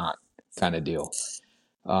or they're not, kind of deal.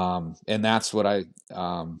 And that's what I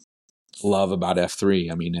love about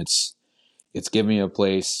F3. I mean, it's given me a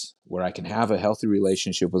place where I can have a healthy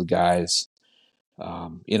relationship with guys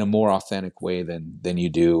in a more authentic way than you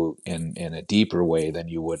do, in a deeper way than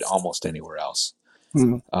you would almost anywhere else.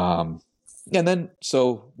 And then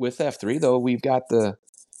so with F3 though, we've got the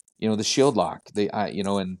shield lock. And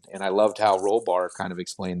I loved how Roll Bar kind of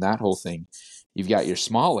explained that whole thing. You've got your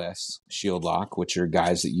small S shield lock, which are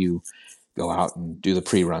guys that you go out and do the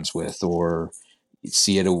pre-runs with, or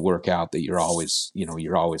see at a workout that you're always,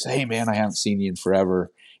 hey man, I haven't seen you in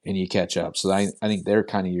forever, and you catch up. So I think they're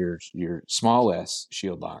kind of your small S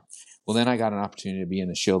shield lock. Well, then I got an opportunity to be in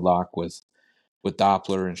the shield lock with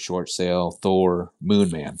Doppler and Short Sail, Thor,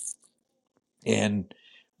 Moonman. And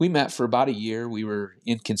we met for about a year. We were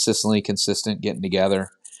inconsistently consistent getting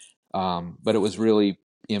together. But it was really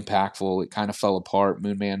impactful. It kind of fell apart.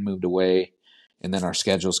 Moonman moved away, and then our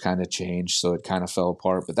schedules kind of changed, so it kind of fell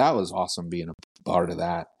apart. But that was awesome being a part of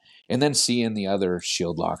that. And then seeing the other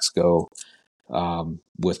shield locks go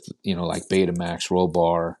with, like Betamax, Roll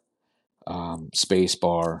Bar, Space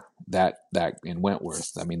Bar, that in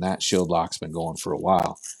Wentworth. I mean, that shield lock's been going for a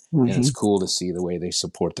while, and it's cool to see the way they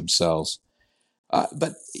support themselves.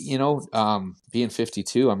 But being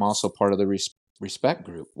 52, I'm also part of the Respect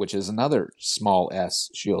group, which is another small S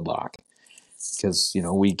shield lock. because,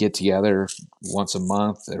 we get together once a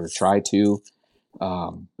month or try to,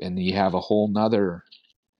 and you have a whole nother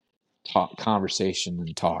conversation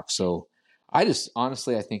and talk. So I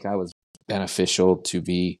think I was beneficial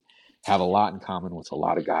to have a lot in common with a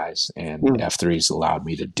lot of guys, and F3's allowed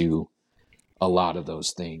me to do a lot of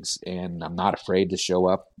those things, and I'm not afraid to show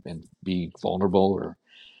up and be vulnerable, or,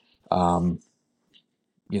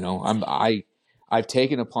 I've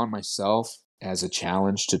taken upon myself as a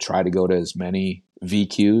challenge to try to go to as many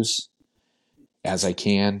VQs as I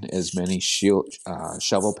can, as many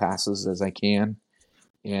shovel passes as I can,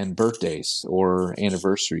 and birthdays or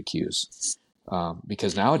anniversary cues.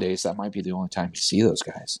 Because nowadays that might be the only time you see those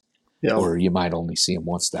guys, or you might only see them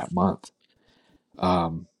once that month.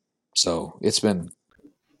 So it's been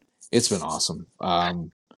awesome.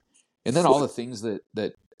 And then all the things that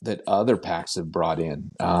other packs have brought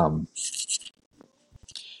in,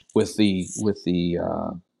 with the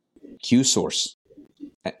Q source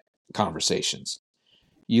conversations,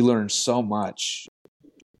 you learn so much,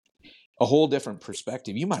 a whole different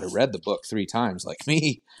perspective. You might have read the book 3 times like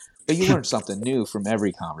me, but you learn something new from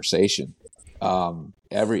every conversation.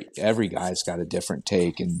 Every guy's got a different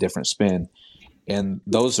take and different spin, and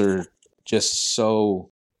those are just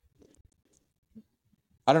so,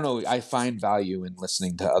 I don't know. I find value in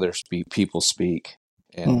listening to other people speak,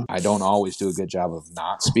 and I don't always do a good job of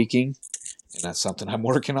not speaking, and that's something I'm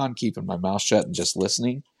working on, keeping my mouth shut and just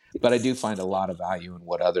listening. But I do find a lot of value in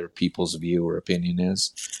what other people's view or opinion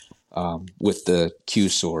is, with the Q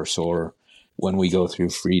source, or when we go through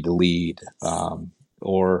Free to Lead,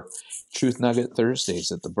 or Truth Nugget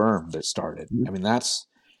Thursdays at the berm that started. I mean,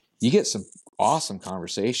 you get some awesome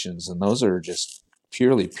conversations, and those are just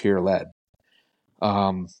purely peer led.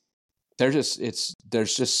 There's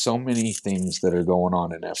just so many things that are going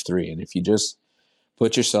on in F3, and if you just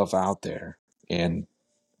put yourself out there and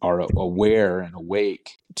are aware and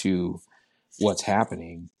awake to what's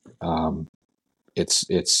happening, it's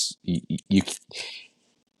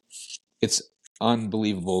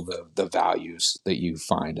unbelievable the values that you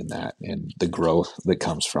find in that, and the growth that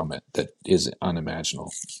comes from it that is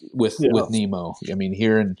unimaginable. With Nemo, I mean,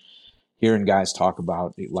 hearing guys talk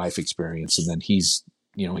about life experience, and then he's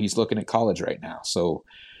looking at college right now. So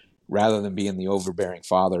rather than being the overbearing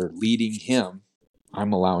father leading him,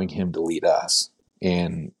 I'm allowing him to lead us.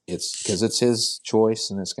 And it's because it's his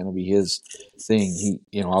choice and it's going to be his thing.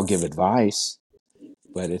 I'll give advice,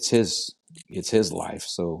 but it's his life.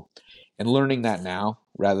 So, and learning that now,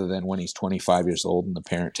 rather than when he's 25 years old and the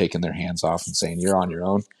parent taking their hands off and saying, you're on your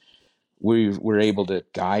own, we're able to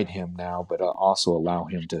guide him now, but also allow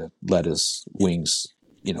him to let his wings,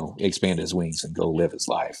 expand his wings and go live his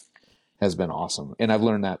life, has been awesome. And I've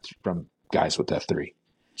learned that from guys with F3.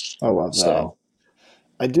 I love that. So,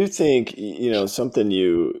 I do think, something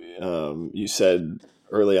you said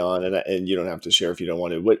early on, and you don't have to share if you don't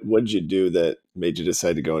want to. What did you do that made you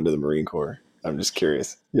decide to go into the Marine Corps? I'm just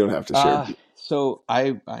curious. You don't have to share. So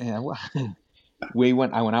I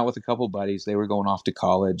went out with a couple of buddies. They were going off to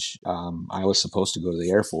college. I was supposed to go to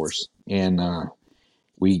the Air Force, and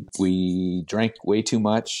we drank way too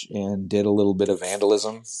much and did a little bit of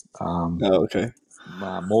vandalism. Okay.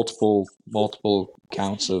 Multiple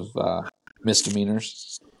counts of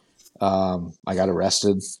misdemeanors. I got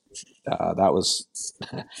arrested. That was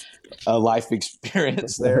a life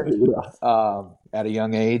experience there. At a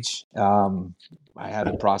young age. I had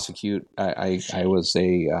to prosecute. I was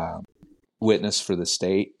a witness for the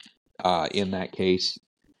state in that case,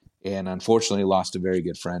 and unfortunately lost a very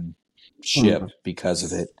good friendship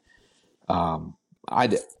because of it.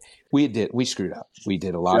 We screwed up. We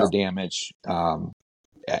did a lot of damage.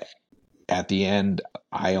 At the end,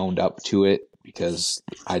 I owned up to it, because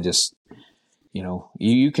I just,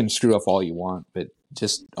 you can screw up all you want, but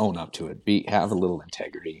just own up to it. Have a little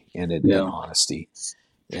integrity and honesty.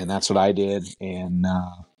 And that's what I did. And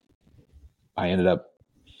I ended up,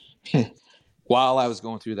 while I was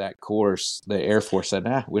going through that course, the Air Force said,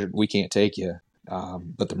 we can't take you.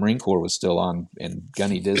 But the Marine Corps was still on, and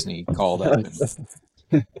Gunny Disney called up.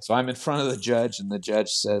 And so I'm in front of the judge, and the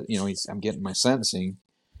judge said, I'm getting my sentencing.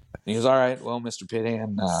 And he goes, all right, well, Mr.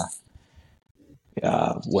 Pithan,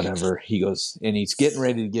 whatever. He goes, and he's getting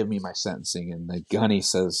ready to give me my sentencing. And the Gunny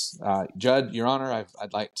says, Judge, Your Honor,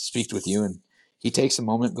 I'd like to speak with you. And he takes a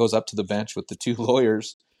moment, goes up to the bench with the 2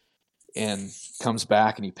 lawyers, and comes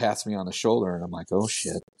back, and he pats me on the shoulder. And I'm like, oh,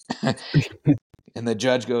 shit. And the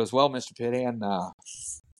judge goes, well, Mr. Pithan,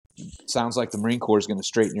 sounds like the Marine Corps is going to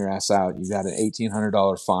straighten your ass out. You've got an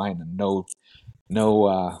 $1,800 fine and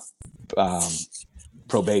no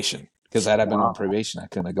probation. Because had I been on probation, I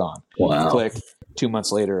couldn't have gone. Wow. Click. 2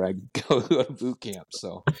 months later, I go to boot camp.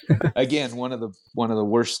 So again, one of the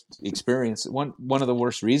worst one of the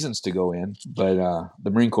worst reasons to go in, but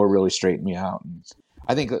the Marine Corps really straightened me out. And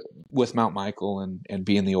I think with Mount Michael and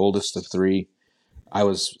being the oldest of three, I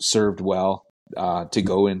was served well to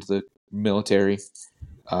go into the military.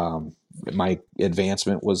 My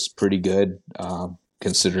advancement was pretty good,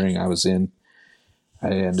 considering I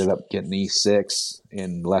ended up getting E6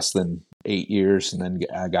 in less than 8 years, and then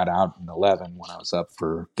I got out in 11 when I was up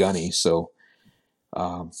for gunny. So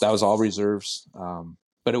that was all reserves,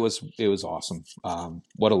 but it was awesome.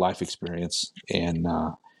 What a life experience, and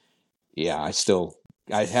I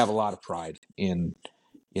have a lot of pride in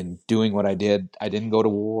doing what I did. I didn't go to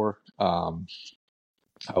war. I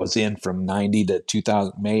was in from 90 to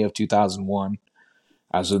 2000, May of 2001.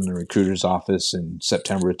 I was in the recruiter's office in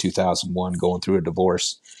September of 2001 going through a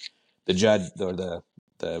divorce. The judge or the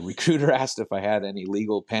recruiter asked if I had any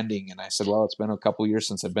legal pending, and I said, well, it's been a couple years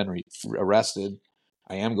since I've been arrested.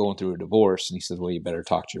 I am going through a divorce. And he said, well, you better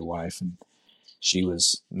talk to your wife. And she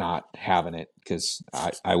was not having it because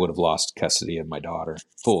I would have lost custody of my daughter,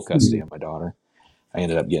 full custody of my daughter. I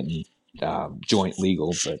ended up getting joint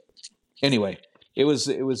legal. But anyway, it was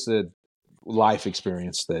a life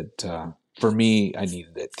experience that for me, I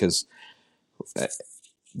needed it because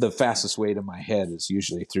the fastest way to my head is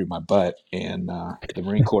usually through my butt. And the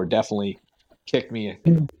Marine Corps definitely kicked me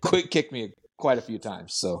quite a few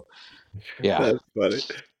times. So, yeah. That's funny.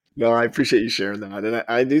 No, I appreciate you sharing that. And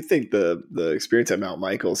I do think the experience at Mount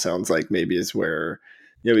Michael sounds like maybe is where,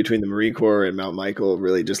 between the Marine Corps and Mount Michael,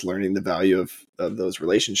 really just learning the value of those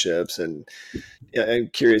relationships. And I'm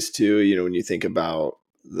curious too, when you think about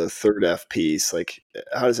the third F piece, like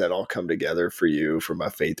how does that all come together for you from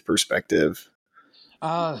a faith perspective?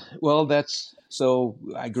 Well, so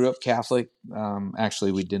I grew up Catholic.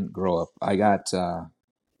 Actually, we didn't grow up. I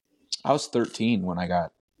was 13 when I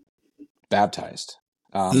got baptized.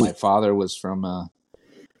 My father was from a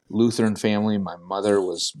Lutheran family. My mother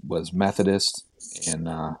was Methodist, and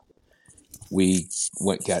we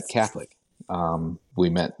got Catholic.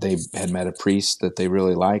 They had met a priest that they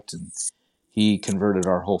really liked, and he converted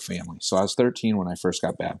our whole family. So I was 13 when I first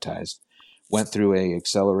got baptized. Went through a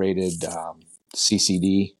accelerated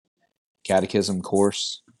CCD catechism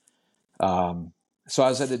course. So I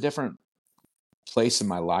was at a different place in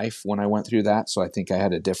my life when I went through that. So I think I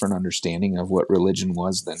had a different understanding of what religion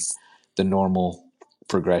was than the normal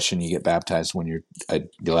progression. You get baptized when you're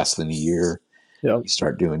less than a year. Yep. You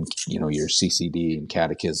start doing, your CCD and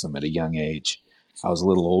catechism at a young age. I was a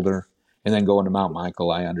little older. And then going to Mount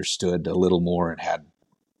Michael, I understood a little more and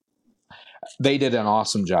they did an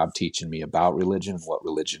awesome job teaching me about religion and what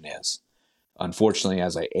religion is. Unfortunately,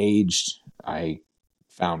 as I aged, I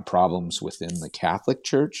found problems within the Catholic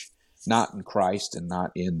Church, not in Christ and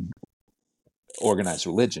not in organized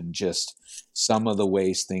religion, just some of the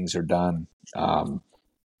ways things are done.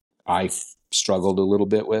 I struggled a little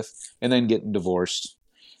bit with, and then getting divorced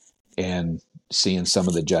and seeing some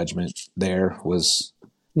of the judgment there was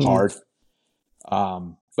hard.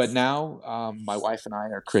 But now my wife and I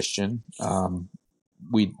are Christian.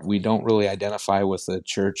 We don't really identify with the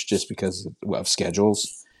church just because of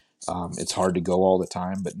schedules. It's hard to go all the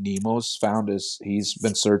time, but Nemo's he's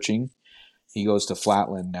been searching. He goes to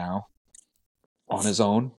Flatland now on his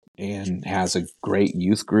own and has a great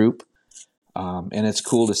youth group. And it's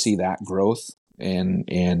cool to see that growth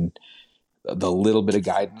and the little bit of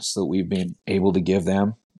guidance that we've been able to give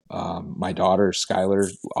them. My daughter,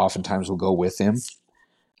 Skylar, oftentimes will go with him.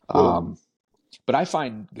 Cool. But I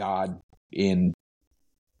find God in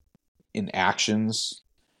actions,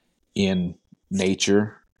 in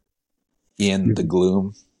nature, in the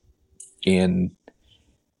gloom,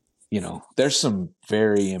 there's some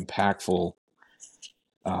very impactful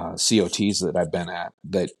COTs that I've been at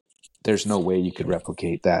that there's no way you could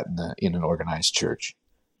replicate that in an organized church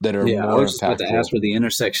that are more impactful. I was just about to ask where the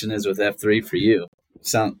intersection is with F3 for you.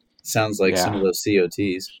 Sounds like some of those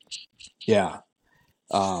COTs. Yeah.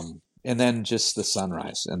 And then just the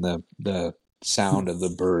sunrise and the sound of the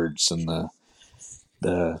birds and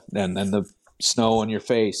and then the snow on your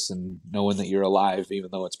face and knowing that you're alive, even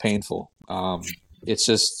though it's painful. It's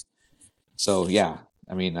just, so yeah.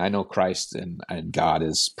 I mean, I know Christ and God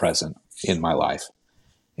is present in my life,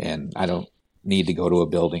 and I don't need to go to a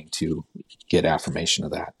building to get affirmation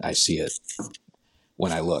of that. I see it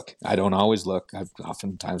when I look. I don't always look. I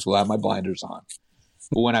oftentimes will have my blinders on,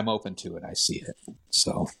 but when I'm open to it, I see it.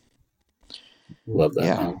 So love that.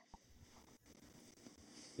 Yeah.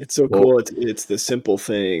 It's so cool. It's the simple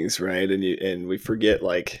things, right? And we forget,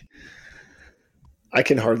 like, I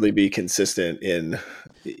can hardly be consistent in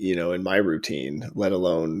in my routine, let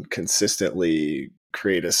alone consistently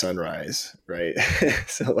create a sunrise, right?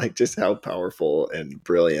 So like just how powerful and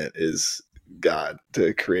brilliant is God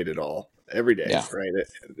to create it all every day, Yeah. right?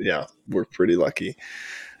 Yeah, we're pretty lucky.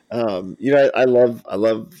 I love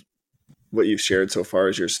what you've shared so far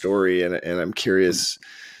as your story, and I'm curious,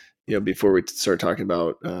 before we start talking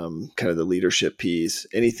about kind of the leadership piece,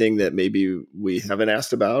 anything that maybe we haven't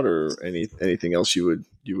asked about, or anything else you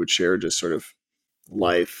would share, just sort of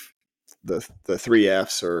life, the three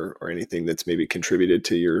F's, or anything that's maybe contributed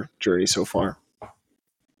to your journey so far.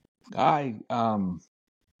 Like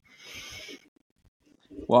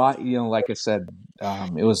I said,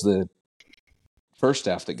 it was the first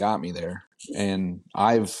F that got me there, and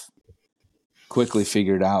I've quickly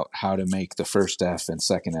figured out how to make the first F and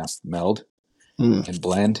second F meld and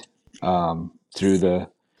blend through the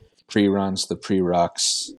pre-runs, the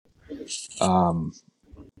pre-rucks,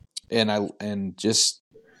 and just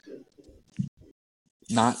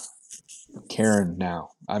not caring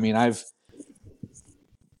now. I mean,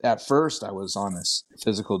 at first I was on this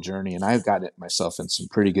physical journey, and I've got myself in some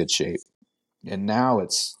pretty good shape, and now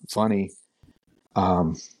it's funny.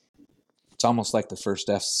 It's almost like the first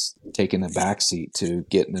F's taking a backseat to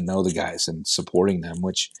getting to know the guys and supporting them,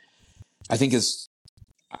 which I think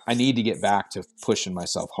I need to get back to pushing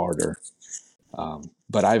myself harder.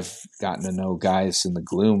 But I've gotten to know guys in the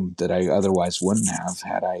gloom that I otherwise wouldn't have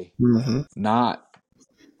had I not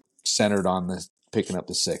centered on the picking up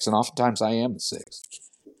the six. And oftentimes I am the six,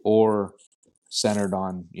 or centered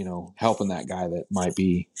on, helping that guy that might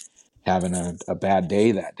be having a bad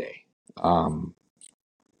day that day.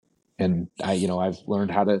 And I've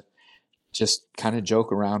learned how to just kind of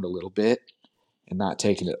joke around a little bit and not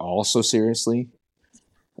taking it all so seriously.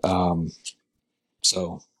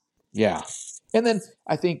 So yeah. And then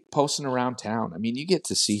I think posting around town, I mean, you get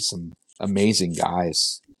to see some amazing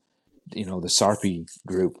guys. The Sarpy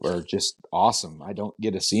group are just awesome. I don't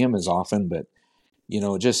get to see them as often, but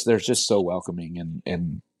they're just so welcoming,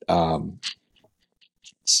 and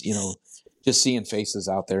just seeing faces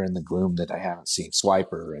out there in the gloom that I haven't seen.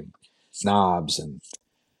 Swiper and Knobs and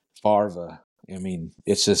Farva. I mean,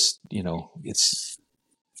 it's just,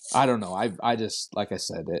 I don't know. I just, like I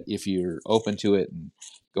said, that if you're open to it and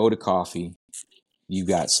go to coffee, you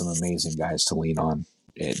got some amazing guys to lean on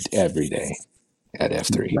every day at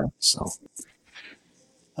F3. So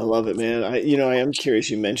I love it, man. I am curious.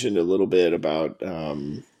 You mentioned a little bit about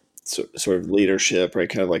sort of leadership, right?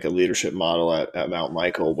 Kind of like a leadership model at Mount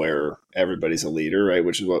Michael, where everybody's a leader, right?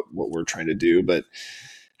 Which is what we're trying to do. But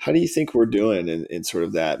how do you think we're doing in sort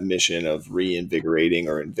of that mission of reinvigorating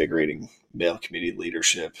or invigorating male community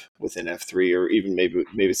leadership within F3, or even maybe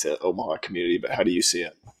it's the Omaha community? But how do you see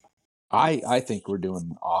it? I think we're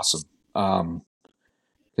doing awesome,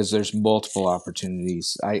 because there's multiple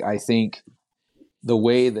opportunities. I think the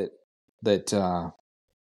way that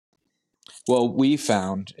we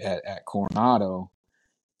found at Coronado,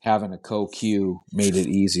 having a co-queue made it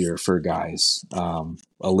easier for guys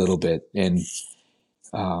a little bit, and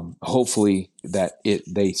hopefully that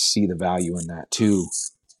they see the value in that too.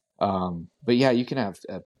 But yeah, you can have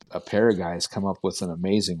a pair of guys come up with an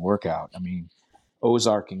amazing workout. I mean,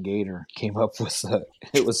 Ozark and Gator came up with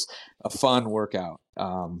it was a fun workout.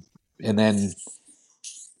 And then,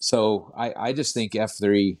 so I just think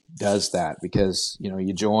F3 does that, because,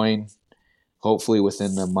 you join, hopefully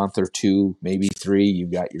within the month or two, maybe 3,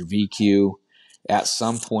 you've got your VQ. At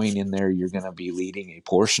some point in there, you're going to be leading a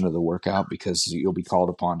portion of the workout, because you'll be called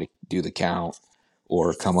upon to do the count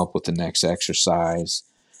or come up with the next exercise.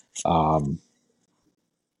 And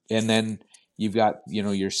then you've got,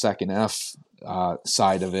 your second F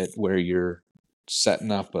side of it, where you're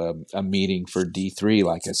setting up a meeting for D3.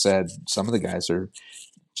 Like I said, some of the guys are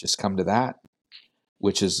just come to that,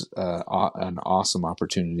 which is an awesome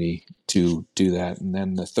opportunity to do that. And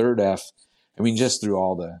then the third F, I mean, just through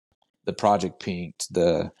all the Project Paint,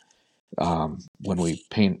 when we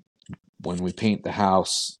paint the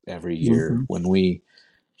house every year, when we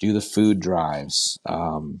do the food drives,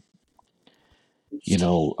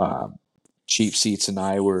 Cheap Seats and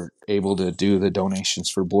I were able to do the donations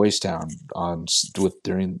for Boys Town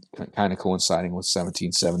during kind of coinciding with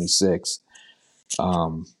 1776.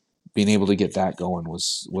 Being able to get that going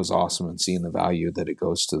was awesome, and seeing the value that it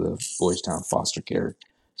goes to the Boys Town foster care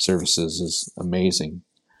services is amazing.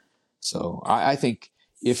 So I think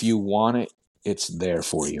if you want it, it's there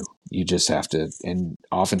for you. You just have to, and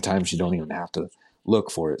oftentimes you don't even have to look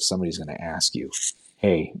for it. Somebody's going to ask you,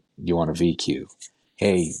 hey, you want a VQ?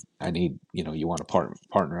 Hey, I need, you want to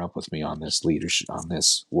partner up with me on this leadership, on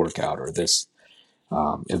this workout or this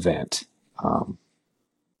event.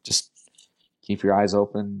 Just keep your eyes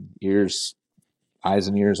open, eyes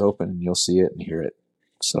and ears open, and you'll see it and hear it.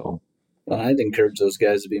 So, well, I'd encourage those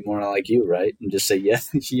guys to be more like you, right? And just say yes,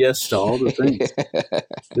 yes to all the things.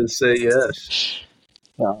 Just say yes.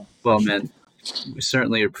 Well, man, we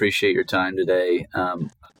certainly appreciate your time today.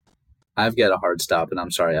 I've got a hard stop, and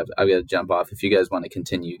I'm sorry, I've got to jump off. If you guys want to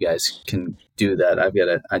continue, you guys can do that.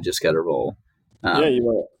 I just got to roll. Yeah, you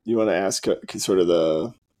want to ask sort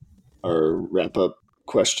of our wrap up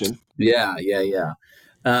question? Yeah.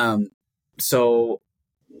 So,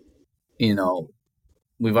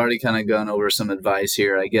 we've already kind of gone over some advice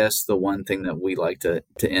here. I guess the one thing that we like to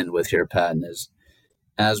end with here, Patton, is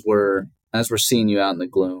as we're seeing you out in the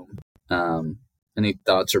gloom, any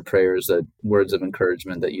thoughts or prayers, that words of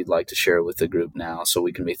encouragement that you'd like to share with the group now, so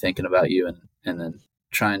we can be thinking about you and then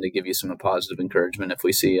trying to give you some positive encouragement if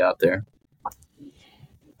we see you out there.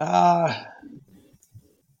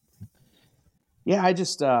 Yeah, I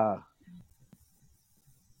just,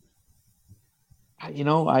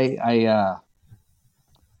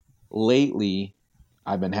 lately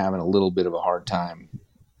I've been having a little bit of a hard time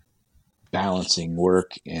balancing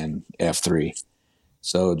work and F3.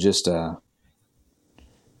 So just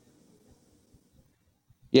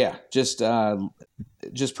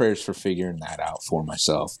prayers for figuring that out for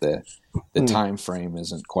myself. The time frame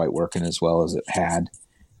isn't quite working as well as it had,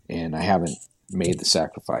 and I haven't made the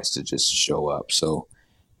sacrifice to just show up. So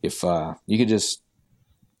if you could just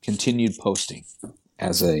continue posting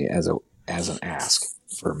as an ask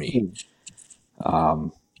for me.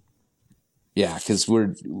 Because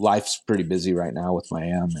life's pretty busy right now with my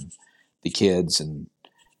and the kids, and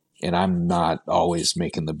I'm not always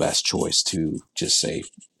making the best choice to just say,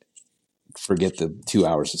 forget the 2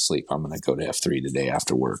 hours of sleep. I'm going to go to F3 today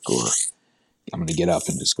after work, or I'm going to get up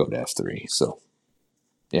and just go to F3. So,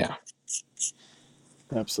 yeah.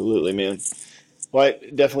 Absolutely, man. Well, I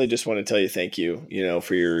definitely just want to tell you thank you,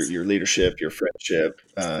 for your leadership, your friendship,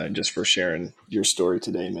 just for sharing your story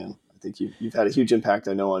today, man. I think you've had a huge impact,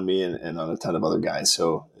 I know, on me and on a ton of other guys.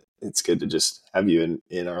 So it's good to just have you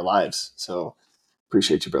in our lives. So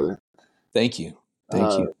appreciate you, brother. Thank you.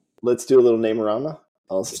 Thank you. Let's do a little name-a-rama.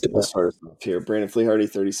 I'll start us off here. Brandon Flehardy,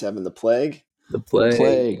 37, The Plague. The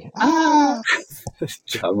Plague. Ah!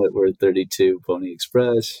 John Whitworth, 32, Pony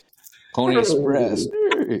Express. Pony Express.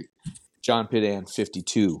 John Pittan,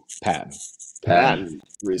 52, Patton.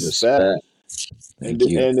 Respect. Thank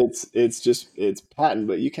you. And it's Patton,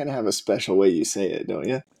 but you kind of have a special way you say it, don't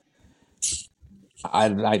you? I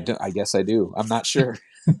guess I do. I'm not sure.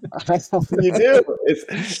 You do.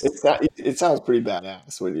 It sounds pretty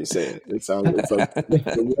badass when you say it. It's like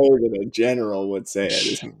the way that a general would say it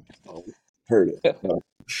is how I heard it. So,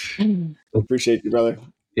 appreciate you, brother.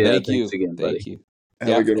 Yeah, Thank you again, buddy. Thank you.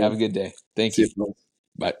 Have a good one. Have a good day. Thank you.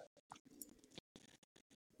 Bye.